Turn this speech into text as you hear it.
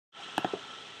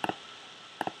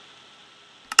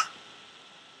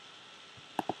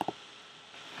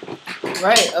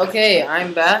Right, okay,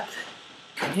 I'm back.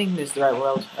 I think this is the right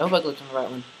world. I hope I clicked on the right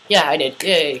one. Yeah, I did.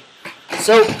 Yay.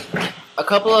 So, a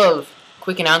couple of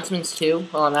quick announcements too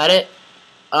while I'm at it.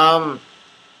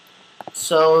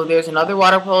 So there's another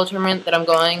water polo tournament that I'm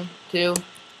going to.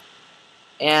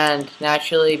 And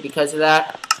naturally, because of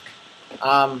that,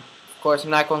 of course, I'm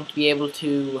not going to be able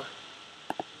to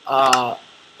have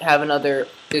another.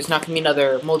 There's not going to be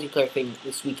another multiplayer thing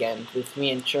this weekend with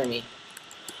me and Cherny.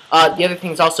 The other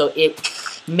thing is also, it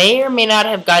may or may not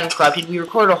have gotten corrupted. We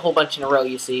recorded a whole bunch in a row,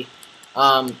 you see.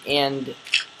 And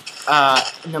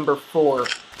number 4. I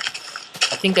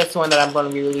think that's the one that I'm going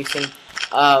to be releasing.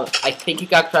 I think it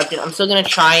got corrupted. I'm still going to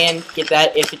try and get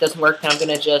that. If it doesn't work, then I'm going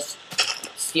to just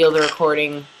steal the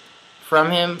recording from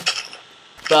him.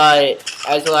 But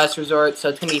as a last resort, so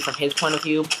it's going to be from his point of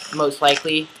view, most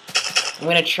likely. I'm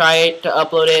going to try to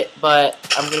upload it, but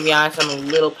I'm going to be honest, I'm a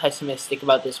little pessimistic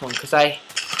about this one, because I've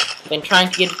been trying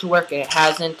to get it to work, and it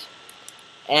hasn't.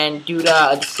 And due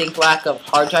to a distinct lack of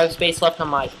hard drive space left on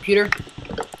my computer,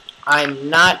 I'm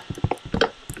not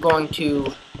going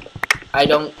to... I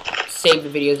don't save the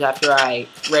videos after I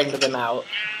render them out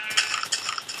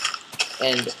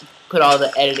and put all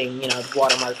the editing, you know, the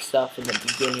watermark stuff in the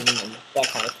beginning and that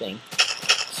kind of thing.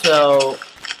 So,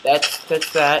 that's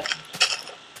that.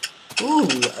 Ooh,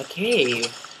 a cave.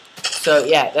 So,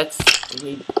 yeah, that's...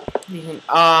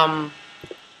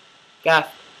 God,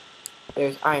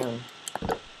 there's iron.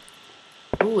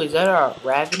 Ooh, is that a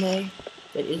Ravenay?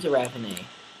 That is a Ravenay.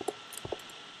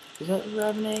 Is that a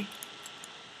Ravenay?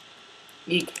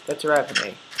 Eek, that's a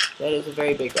Ravenay. That is a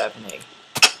very big Ravenay.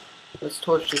 Let's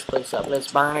torch this place up.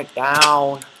 Let's burn it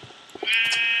down.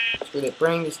 Screw it.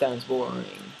 Burning this down is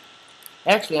boring.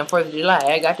 Actually, on 4th of July,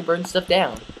 I got to burn stuff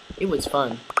down. It was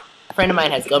fun. A friend of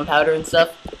mine has gunpowder and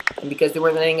stuff, and because they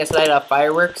weren't letting us light off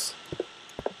fireworks,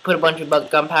 put a bunch of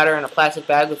gunpowder in a plastic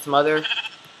bag with some other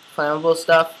flammable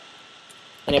stuff,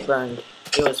 and it burned.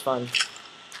 It was fun.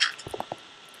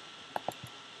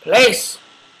 Place!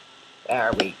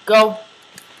 There we go.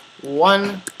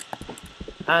 1,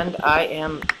 and I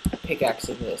am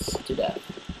pickaxing this to death.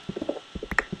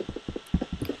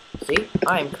 See?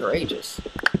 I am courageous.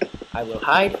 I will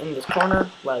hide in this corner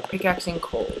while pickaxing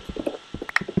coal.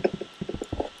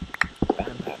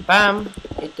 Bam, bam, bam.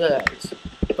 It does.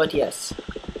 But yes.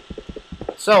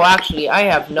 So actually, I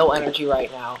have no energy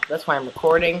right now. That's why I'm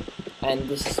recording, and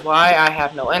this is why I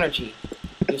have no energy.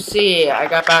 You see, I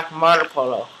got back from water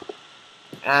polo,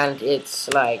 and it's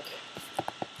like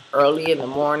early in the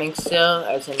morning still,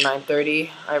 as in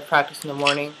 9:30. I have practice in the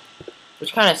morning,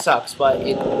 which kind of sucks, but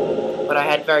I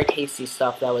had very tasty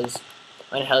stuff that was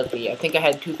unhealthy. I think I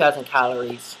had 2,000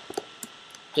 calories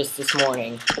just this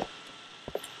morning,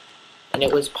 and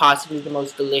it was possibly the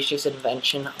most delicious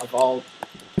invention of all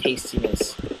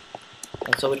tastiness,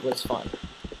 and so it was fun.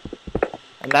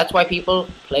 And that's why people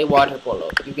play water polo.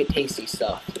 You get tasty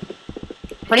stuff.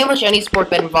 Pretty much any sport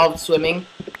that involves swimming,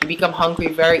 you become hungry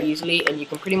very easily, and you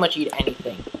can pretty much eat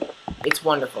anything. It's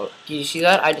wonderful. Did you see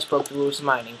that? I just broke the rules of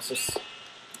mining, so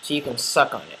you can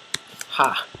suck on it.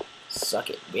 Ha! Suck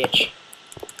it, bitch.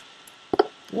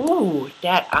 Ooh,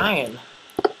 that iron.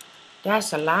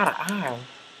 That's a lot of iron.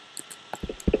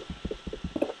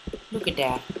 Look at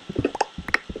that.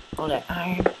 All that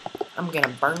iron. I'm gonna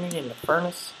burn it in the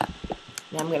furnace.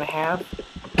 And I'm gonna have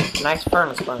a nice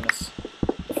furnace.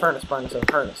 The furnace of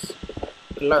furnace.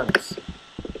 Glurnace.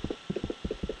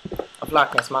 Of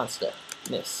Loch Ness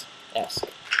Monster-ness-esque.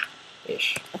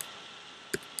 Ish.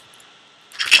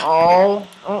 Oh,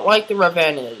 I don't like the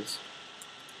Ravenas.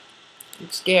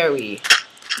 It's scary.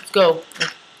 Let's go.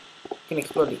 We can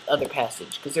explore the other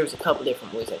passage, because there's a couple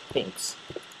different ways, I think.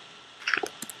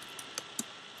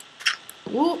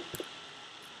 Whoop.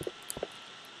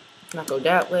 Not go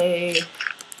that way.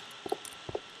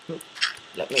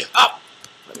 Let me up.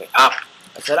 Let me up.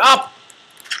 I said up.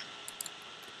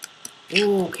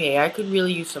 Ooh, okay, I could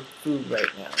really use some food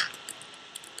right now.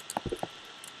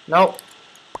 Nope.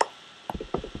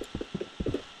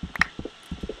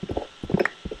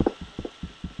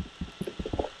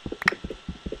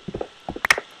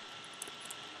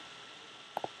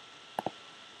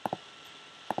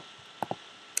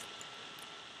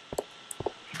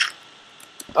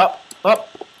 Up.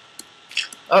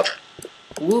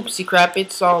 Whoopsie crap,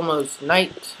 it's almost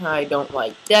night. I don't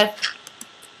like death.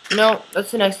 You know,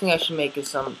 that's the next thing I should make, is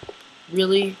some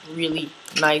really, really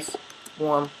nice,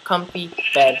 warm, comfy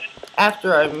bed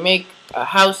after I make a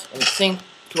house and sink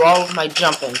to all of my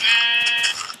jumping.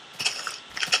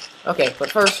 Okay, but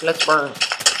first, let's burn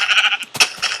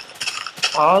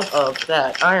all of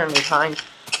that iron behind.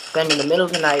 Then in the middle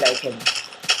of the night, I can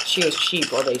shear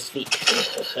sheep while they sleep.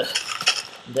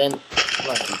 Then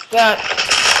Like that.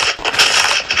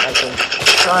 I can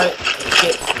try to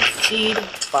get some seed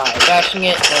by bashing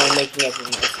it and making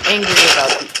everyone else angry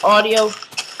about the audio,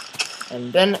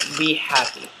 and then be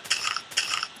happy.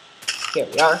 Here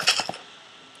we are.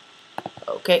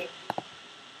 Okay.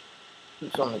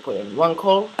 Let's only put in 1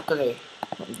 coal, because I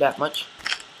don't need that much.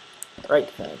 Right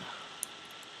then.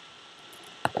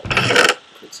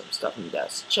 Put some stuff in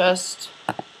that chest.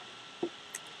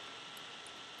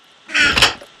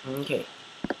 Okay.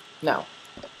 Now.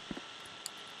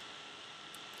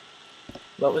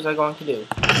 What was I going to do?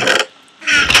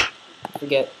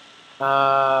 Forget.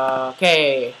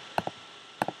 Okay.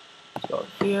 So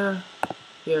here,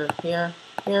 here, here,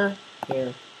 here,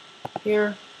 here,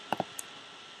 here.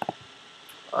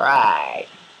 Alright.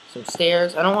 Some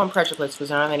stairs. I don't want pressure plates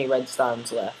because I don't have any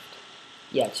redstones left.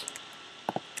 Yet.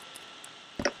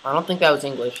 I don't think that was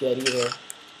English yet either.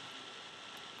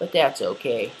 But that's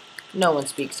okay. No one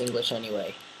speaks English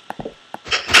anyway.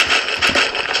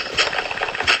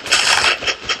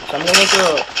 So I'm gonna make a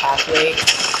little pathway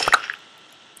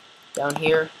down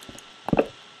here.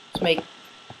 Let's make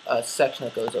a section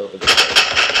that goes over this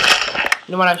way.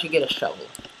 You know what? I should get a shovel.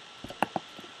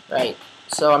 Right.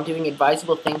 So I'm doing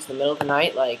advisable things in the middle of the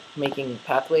night, like making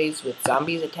pathways with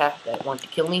zombies that want to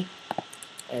kill me.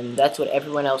 And that's what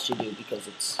everyone else should do, because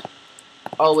it's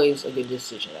always a good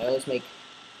decision. I always make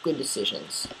good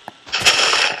decisions.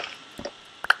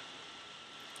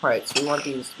 Alright, so we want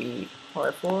these to be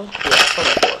 4x4? Yeah,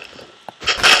 4x4.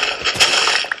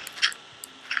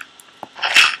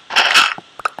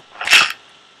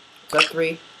 Is that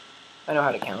 3? I know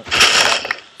how to count.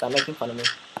 Stop making fun of me.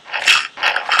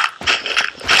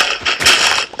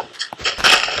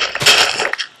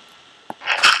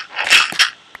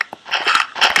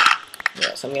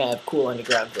 Yeah, so I'm gonna have cool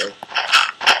underground though.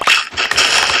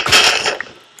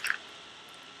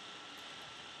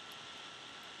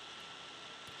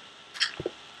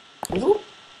 Whoop,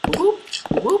 whoop,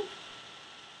 whoop,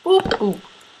 whoop, whoop.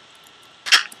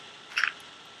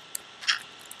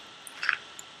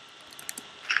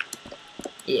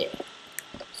 Yeah.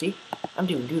 See? I'm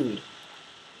doing good.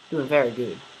 Doing very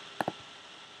good.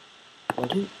 1,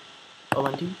 2. Oh,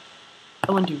 1, 2.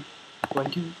 Oh, 1, 2.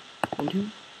 1, 2. 1,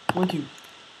 2. 1, 2.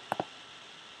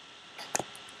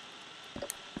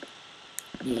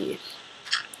 Yes.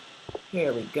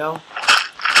 Here we go.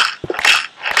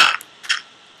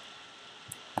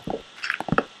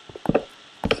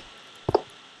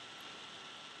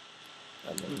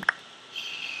 And then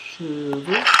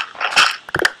sugar.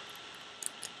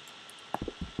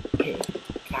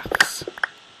 Pickaxe.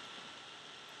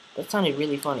 That sounded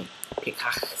really funny.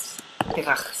 Pickaxe.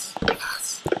 Pickaxe.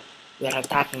 Pickaxe. We are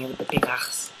attacking it with the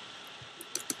pickaxe.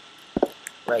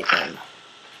 Right then.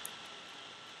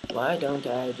 Why don't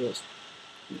I just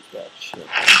use that shit?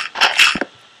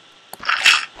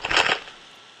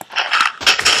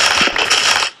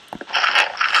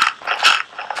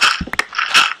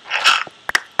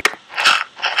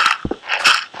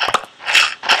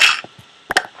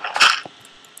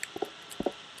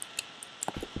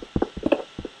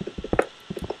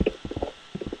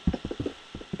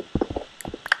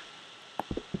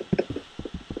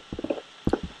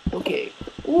 Okay.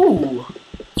 Ooh.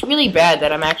 It's really bad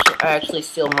that I actually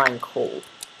still mine coal.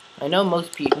 I know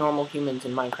most normal humans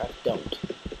in Minecraft don't.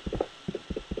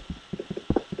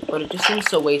 But it just seems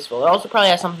so wasteful. It also probably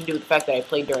has something to do with the fact that I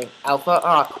played during alpha.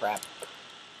 Aw, crap.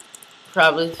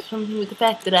 Probably something with the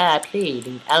fact that I played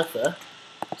in alpha.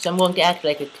 So I'm going to act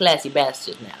like a classy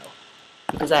bastard now.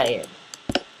 Because I am.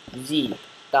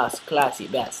 Das classy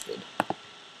bastard.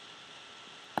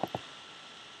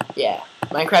 Yeah.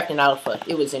 Minecraft in alpha,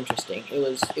 it was interesting. It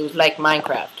was like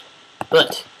Minecraft,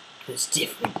 but it was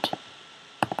different.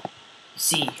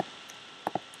 See,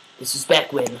 this was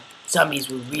back when zombies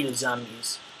were real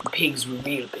zombies, and pigs were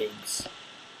real pigs,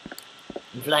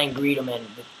 and flying burrito men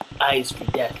with eyes for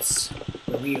deaths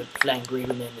were real flying burrito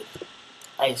men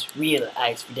with real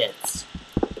eyes for deaths.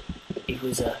 It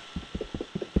was a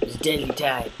deadly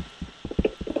time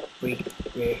where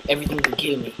everything could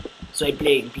kill me, so I'd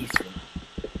play it peacefully.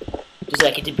 Just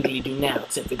like I typically do now,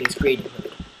 except for this grading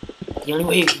mode. The only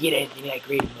way you could get anything like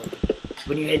grading mode is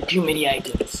when you had too many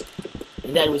items,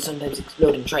 and that would sometimes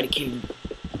explode and try to kill you.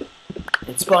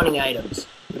 And spawning items,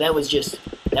 but that was just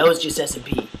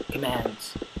SMP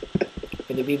commands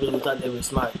for the people who thought they were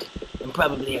smart, and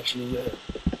probably actually were.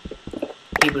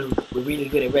 People who were really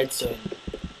good at redstone,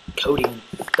 coding,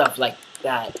 stuff like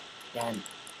that, and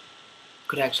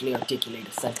could actually articulate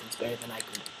a sentence better than I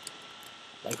could,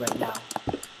 like right now.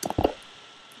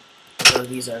 So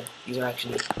these are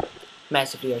actually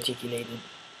massively articulated,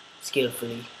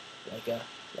 skillfully,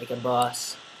 like a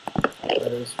boss.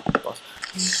 That is boss.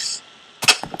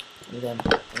 And then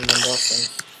boss things.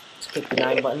 Let's click the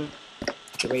 9 button.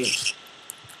 Get ready to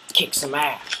kick some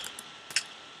ass.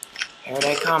 Here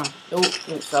they come. Oh,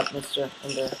 what's up, Mr.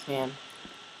 Enderman?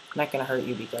 I'm not gonna hurt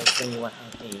you because then you won't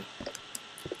hurt me.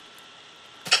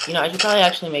 You know, I should probably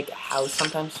actually make a house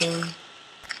sometime soon.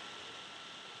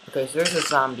 Okay, so there's a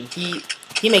zombie.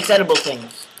 He makes edible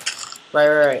things.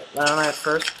 Right.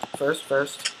 First.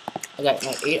 I got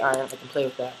my 8 iron. I can play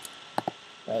with that.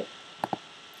 Right.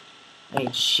 I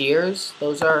need shears.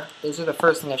 Those are the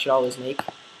first thing I should always make.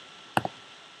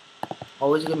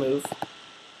 Always a good move.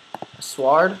 A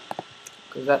sword,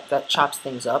 because that chops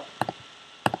things up.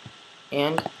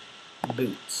 And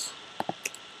boots.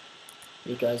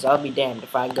 Because I'll be damned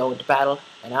if I go into battle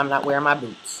and I'm not wearing my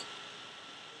boots.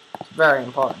 It's very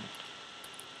important.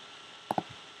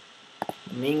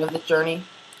 The meaning of the journey.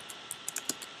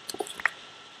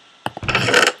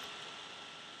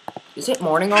 Is it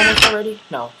morning almost already?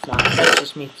 No, it's not. That's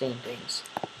just me seeing things.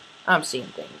 I'm seeing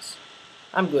things.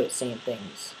 I'm good at seeing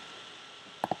things.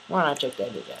 Why not check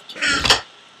that? Check.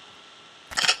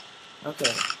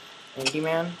 Okay. Indy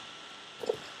Man.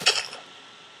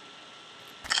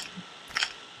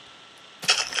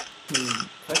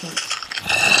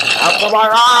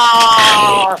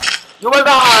 You will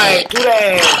die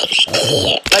today,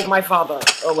 like my father.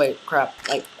 Oh wait, crap!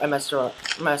 Like I messed that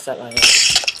line up.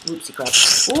 Oopsie crap!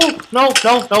 Ooh, no,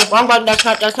 wrong button. That's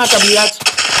not W.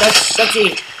 That's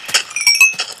E.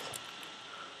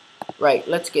 Right,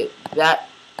 let's get that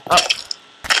up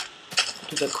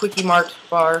to the quickie marked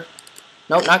bar.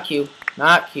 Nope, not Q.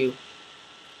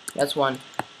 That's 1.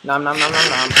 Nom.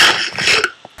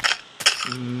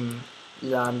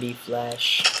 Zombie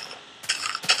flesh.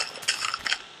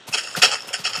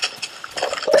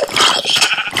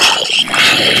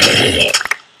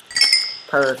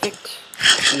 Perfect.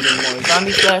 Eating more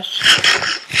zombie flesh.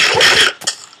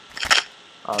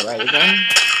 Alrighty then.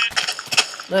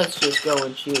 Let's just go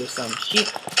and shear some sheep.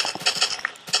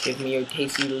 Give me your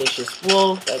tasty, delicious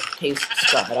wool that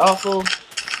tastes god-awful.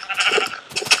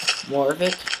 More of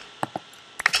it.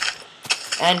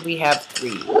 And we have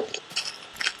 3.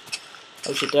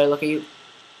 Oh shit, did I look at you?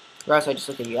 Or else I just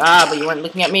looked at you. Ah, but you weren't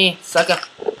looking at me, sucker.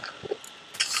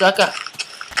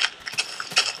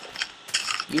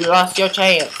 You lost your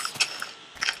chance.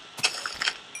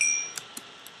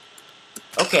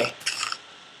 Okay.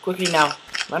 Quickly now.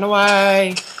 Run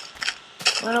away.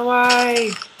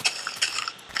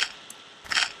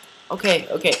 Okay.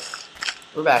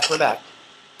 We're back.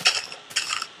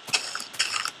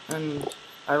 And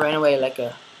I ran away like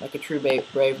a true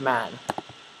brave man.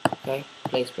 Okay,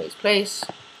 place.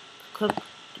 Click.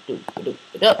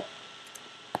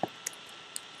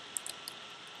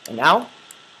 And now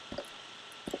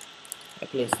I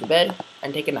place the bed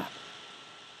and take a nap.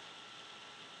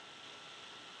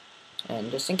 And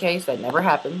just in case that never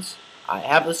happens, I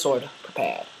have the sword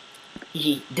prepared.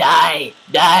 Die,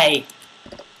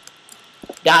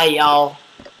 y'all.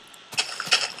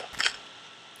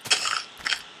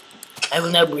 I will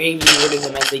now bravely order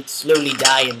them as they slowly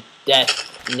die in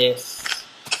deathness.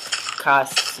 I'll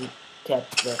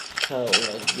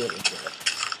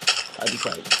be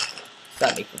quiet.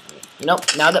 Stop making fun of me.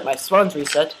 Nope, now that my spawn's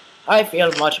reset, I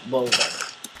feel much bolder.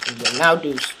 And will now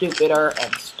do stupider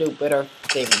and stupider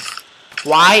things.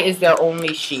 Why is there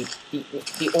only sheep?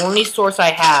 The only source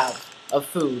I have of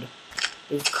food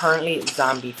is currently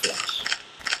zombie flesh.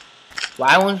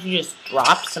 Why won't you just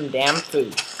drop some damn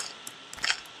food?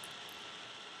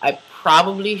 I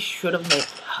probably should have made...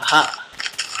 Haha.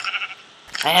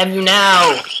 I have you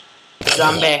now,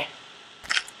 zombie.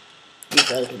 You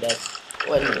fell to death.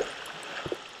 What is it?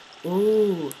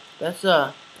 Ooh, that's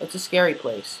a scary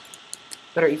place.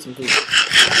 Better eat some food.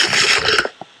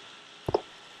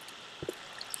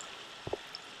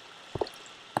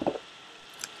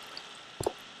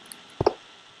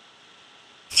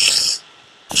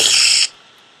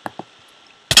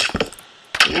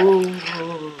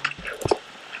 Ooh.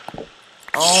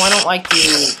 Oh, I don't like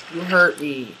you. You hurt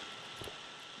me.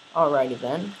 Alrighty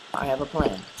then. I have a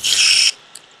plan.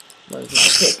 Where's my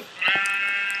pick?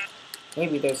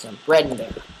 Maybe there's some bread in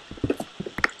there.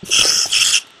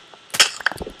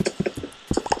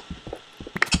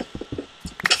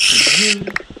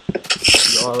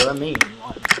 You're a mean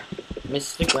one,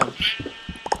 Mr. Grinch.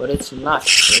 But it's not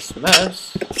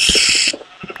Christmas.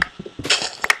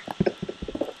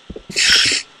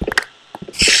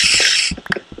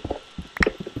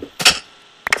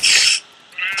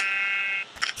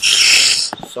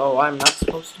 So I'm not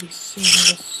supposed to be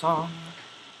singing this song.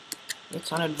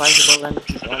 It's unadvisable and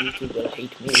people on YouTube will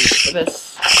hate me for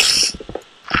this.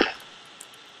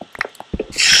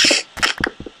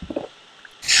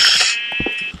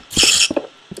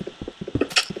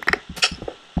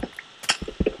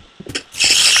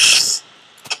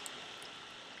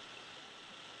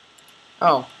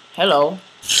 Oh, hello.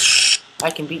 I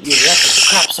can beat you to death with the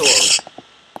crap sword.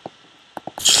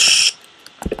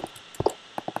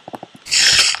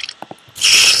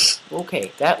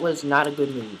 Okay, that was not a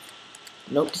good move.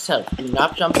 Note to self, do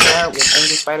not jump in air with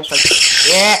angry spiders trying to...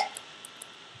 Yeah!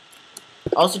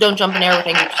 Also don't jump in air with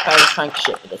angry spiders trying to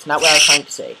shit, but that's not what I was trying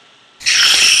to say.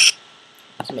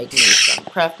 Let's make me some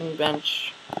crafting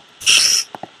bench.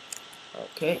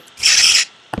 Okay.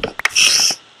 Then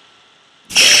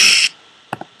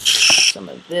some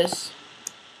of this.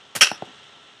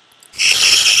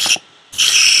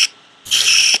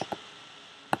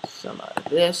 Some of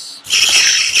this.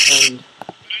 And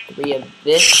 3 of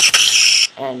this.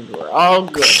 And we're all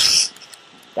good.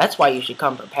 That's why you should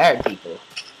come prepared, people.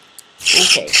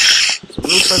 Okay. So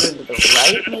move further to the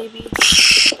right, maybe?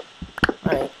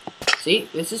 Alright. See?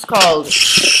 This is called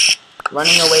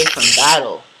running away from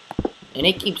battle. And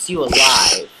it keeps you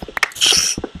alive.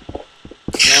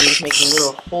 Now I'm just making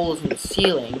little holes in the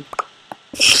ceiling.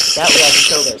 That way I can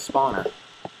kill their spawner.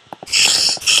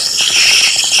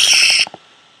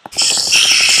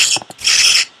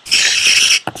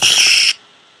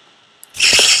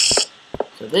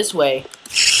 So this way,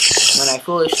 when I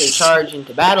foolishly charge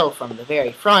into battle from the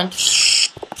very front,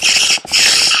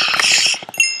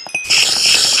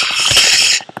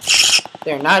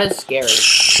 they're not as scary.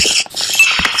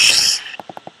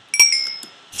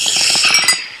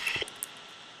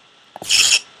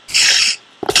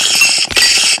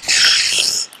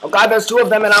 Oh god, there's 2 of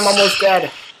them and I'm almost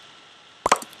dead.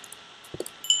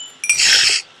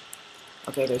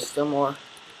 Okay, there's still more.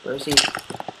 Where is he?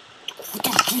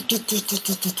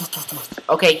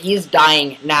 Okay, he is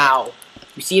dying now.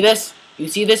 You see this? You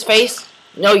see this face?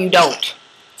 No, you don't.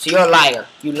 So you're a liar.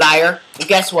 You liar. And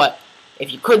guess what?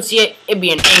 If you could see it, it'd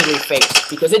be an angry face.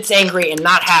 Because it's angry and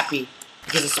not happy.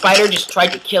 Because the spider just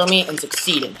tried to kill me and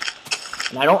succeeded.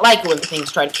 And I don't like it when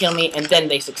things try to kill me and then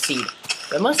they succeed.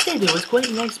 But I must say, there was quite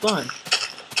a nice spawn.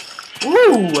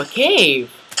 Ooh, a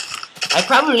cave. I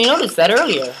probably noticed that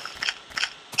earlier.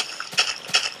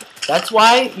 That's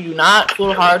why you do not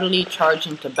foolhardily charge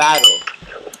into battle.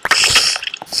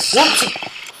 Whoopsie!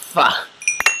 Fuck.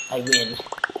 I win.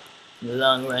 In the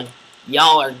long run,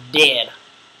 y'all are dead.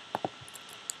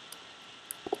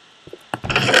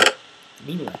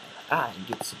 Meanwhile, I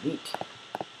get some loot.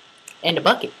 And a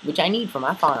bucket, which I need for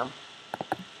my farm.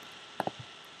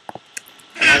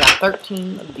 And I got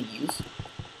 13 of these.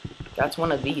 That's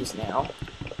one of these now.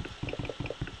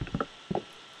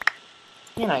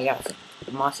 And I got some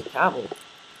mossy cobble.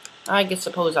 I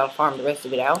suppose I'll farm the rest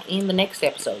of it out in the next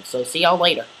episode. So see y'all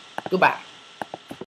later. Goodbye.